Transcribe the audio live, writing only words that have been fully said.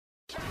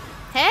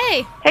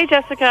Hey. Hey,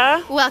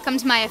 Jessica. Welcome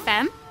to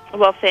myFM.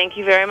 Well, thank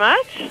you very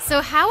much.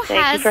 So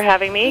Thank you for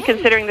having me,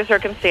 considering the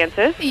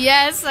circumstances.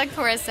 Yes, of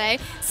course,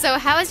 So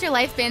how has your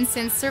life been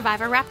since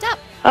Survivor wrapped up?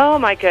 Oh,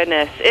 my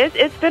goodness.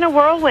 It's been a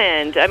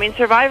whirlwind. I mean,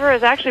 Survivor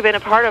has actually been a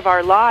part of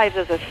our lives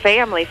as a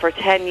family for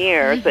 10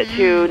 years, but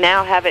to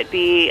now have it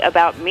be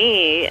about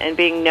me and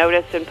being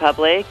noticed in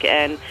public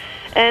and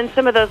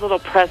some of those little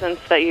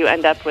presents that you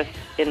end up with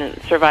in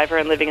Survivor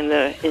and living in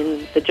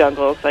the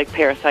jungles, like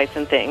parasites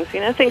and things,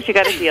 things you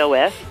got to deal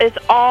with. It's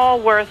all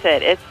worth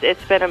it.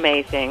 It's been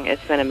amazing.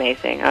 It's been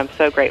amazing. I'm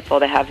so grateful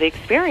to have the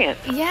experience.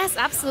 Yes,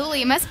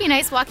 absolutely. It must be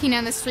nice walking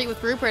down the street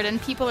with Rupert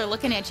and people are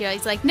looking at you.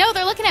 He's like, no,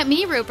 they're looking at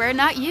me, Rupert,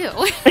 not you.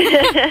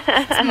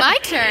 It's my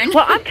turn.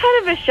 Well, I'm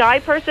kind of a shy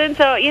person,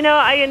 so,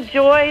 I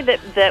enjoy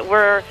that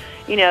we're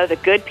the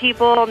good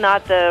people,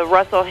 not the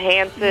Russell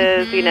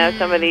Hanses,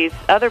 some of these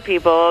other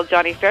people,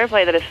 Johnny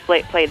Fairplay, that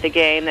have played the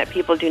game that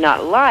people do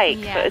not like.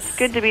 Yes. So it's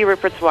good to be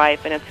Rupert's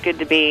wife, and it's good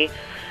to be,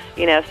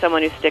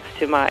 someone who sticks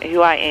to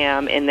who I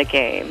am in the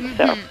game.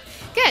 So.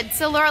 Good.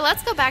 So, Laura,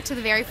 let's go back to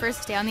the very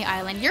first day on the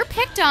island. You're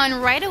picked on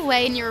right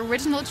away, and your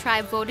original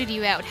tribe voted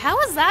you out. How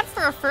was that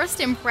for a first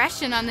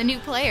impression on the new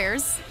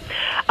players?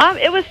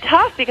 It was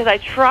tough because I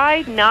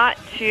tried not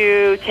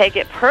to take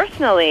it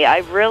personally. I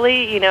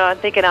really, I'm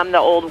thinking I'm the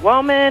old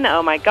woman.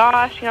 Oh, my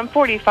gosh. I'm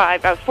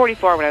 45. I was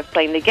 44 when I was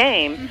playing the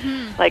game.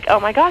 Like,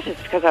 oh, my gosh,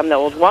 it's because I'm the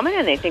old woman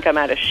and they think I'm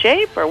out of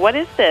shape, or what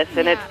is this?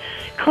 And it's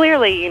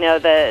clearly,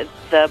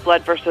 the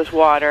blood versus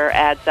water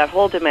adds that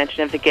whole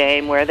dimension of the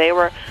game where they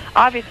were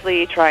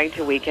obviously trying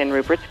to weaken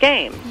Rupert's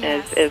game,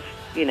 is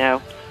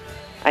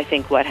I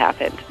think what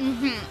happened.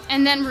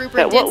 And then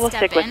Rupert did we'll step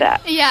stick with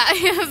that. Yeah,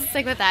 we'll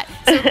stick with that.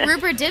 So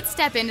Rupert did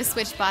step in to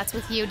switch spots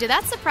with you. Did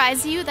that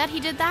surprise you that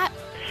he did that?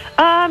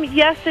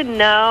 Yes and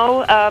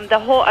no.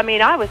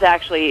 I was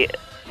actually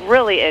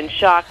really in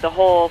shock the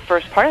whole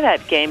first part of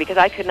that game because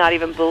I could not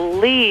even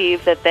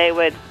believe that they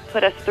would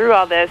put us through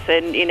all this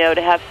and,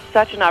 to have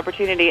such an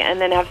opportunity and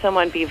then have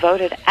someone be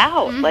voted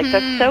out. Like,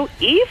 that's so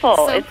evil.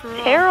 So it's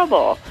cruel.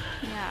 terrible.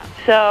 Yeah.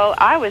 So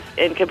I was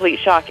in complete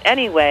shock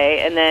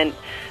anyway, and then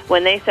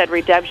when they said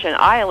Redemption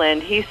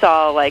Island, he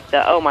saw, like,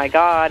 the oh my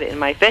God in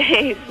my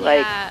face,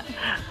 like,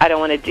 I don't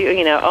want to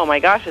do, oh my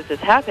gosh, is this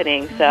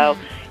happening? So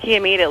he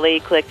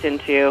immediately clicked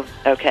into,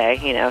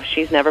 okay,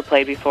 she's never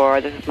played before,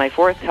 this is my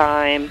fourth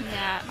time,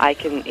 I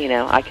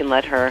can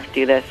let her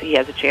do this. He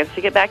has a chance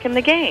to get back in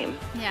the game.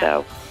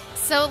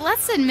 So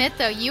let's admit,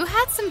 though, you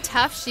had some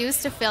tough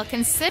shoes to fill,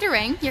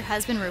 considering your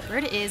husband,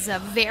 Rupert, is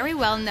very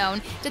well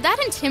known. Did that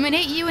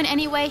intimidate you in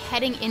any way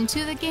heading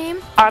into the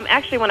game?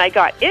 Actually, when I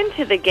got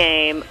into the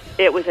game,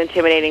 it was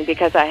intimidating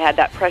because I had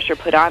that pressure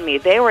put on me.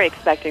 They were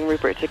expecting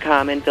Rupert to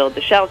come and build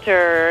the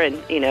shelter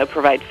and,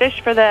 provide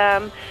fish for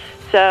them.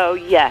 So,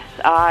 yes,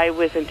 I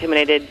was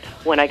intimidated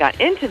when I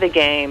got into the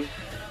game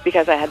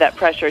because I had that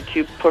pressure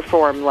to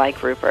perform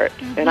like Rupert,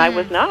 and I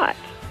was not.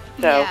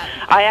 So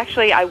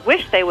I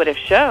wish they would have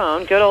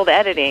shown good old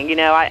editing.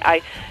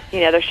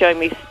 They're showing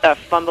me a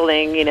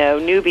fumbling,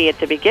 newbie at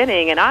the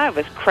beginning, and I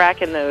was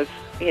cracking those,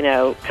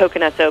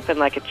 coconuts open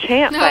like a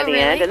champ by the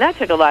end, and that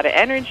took a lot of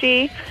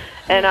energy.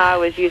 And I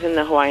was using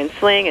the Hawaiian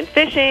sling and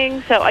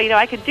fishing, so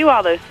I could do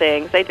all those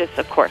things. They just,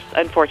 of course,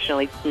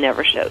 unfortunately,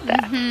 never showed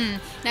that.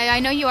 Now, I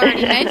know you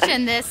already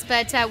mentioned this,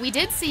 but we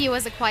did see you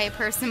as a quiet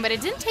person, but it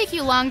didn't take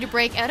you long to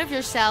break out of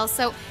your shell.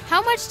 So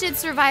how much did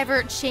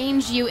Survivor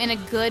change you in a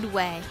good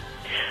way?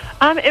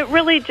 It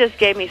really just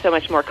gave me so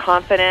much more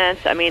confidence.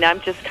 I mean,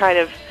 I'm just kind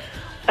of,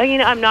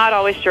 I'm not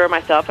always sure of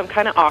myself. I'm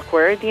kind of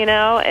awkward,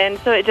 and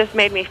so it just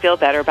made me feel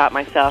better about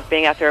myself,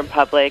 being out there in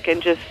public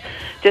and just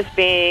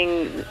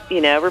being,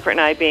 Rupert and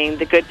I being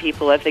the good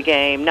people of the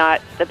game,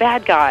 not the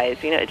bad guys.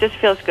 It just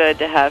feels good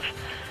to have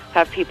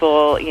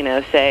people,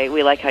 say,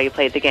 we like how you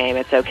played the game.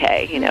 It's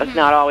okay. It's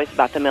not always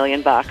about the $1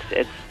 million.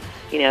 It's,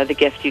 the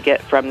gift you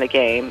get from the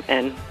game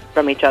and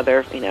from each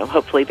other,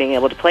 hopefully being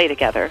able to play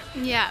together.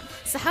 Yeah.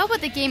 So how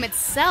about the game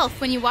itself?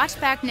 When you watch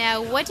back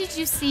now, what did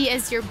you see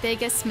as your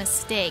biggest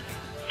mistake?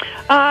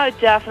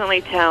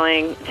 Definitely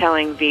telling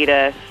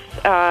Vetus.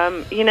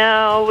 I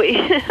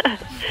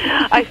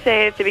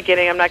say at the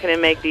beginning, I'm not going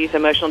to make these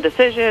emotional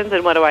decisions,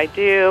 and what do I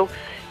do?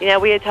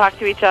 We had talked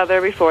to each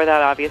other before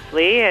that,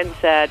 obviously, and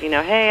said,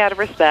 hey, out of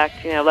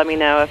respect, let me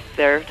know if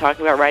they're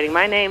talking about writing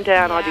my name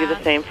down. I'll do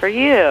the same for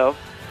you.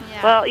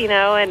 Well,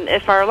 and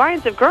if our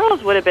alliance of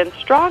girls would have been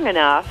strong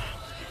enough,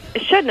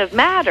 it shouldn't have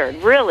mattered,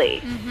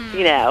 really,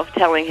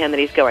 telling him that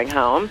he's going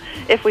home,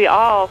 if we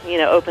all,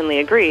 openly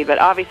agreed. But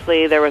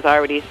obviously there was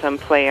already some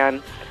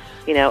plan,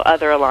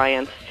 other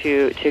alliance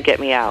to get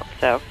me out.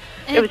 So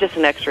it was just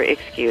an extra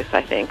excuse,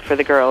 I think, for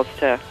the girls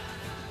to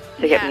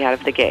get me out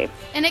of the game.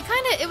 And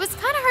it was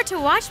kind of hard to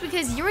watch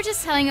because you were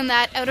just telling him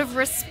that out of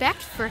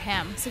respect for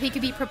him, so he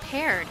could be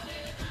prepared.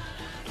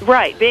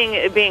 Right,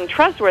 being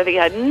trustworthy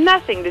had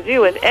nothing to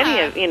do with any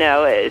of,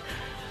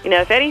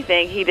 if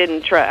anything, he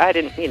didn't I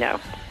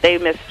didn't, they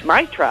missed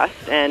my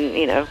trust and,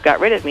 got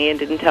rid of me and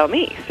didn't tell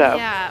me. So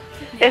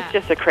it's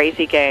just a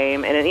crazy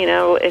game,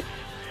 and,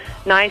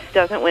 nice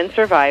doesn't win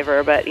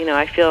Survivor, but,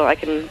 I feel I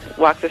can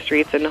walk the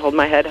streets and hold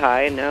my head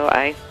high and know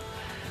I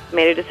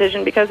made a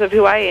decision because of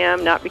who I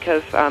am, not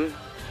because I'm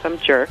some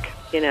jerk,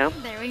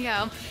 There we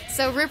go.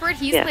 So, Rupert,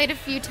 he's played a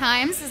few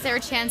times. Is there a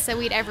chance that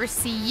we'd ever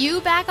see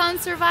you back on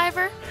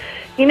Survivor?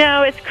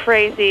 It's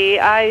crazy.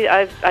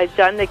 I've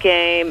done the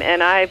game,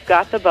 and I've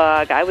got the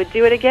bug. I would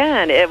do it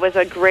again. It was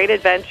a great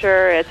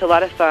adventure. It's a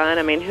lot of fun.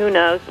 I mean, who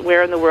knows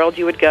where in the world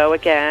you would go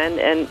again,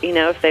 and,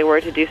 if they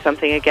were to do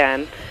something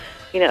again.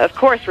 Of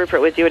course,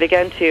 Rupert would do it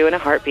again, too, in a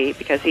heartbeat,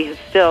 because he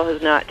still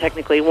has not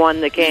technically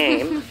won the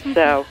game.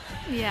 So,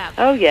 yeah.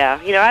 Oh, yeah.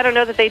 I don't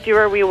know that they do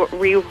a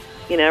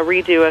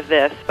redo of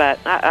this, but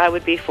I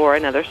would be for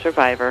another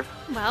Survivor.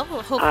 Well,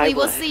 hopefully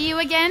we'll see you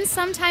again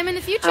sometime in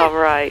the future. All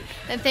right.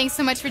 Then thanks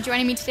so much for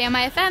joining me today on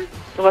myFM.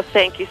 Well,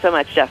 thank you so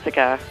much,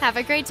 Jessica. Have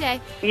a great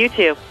day. You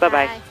too.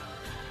 Bye-bye. Bye.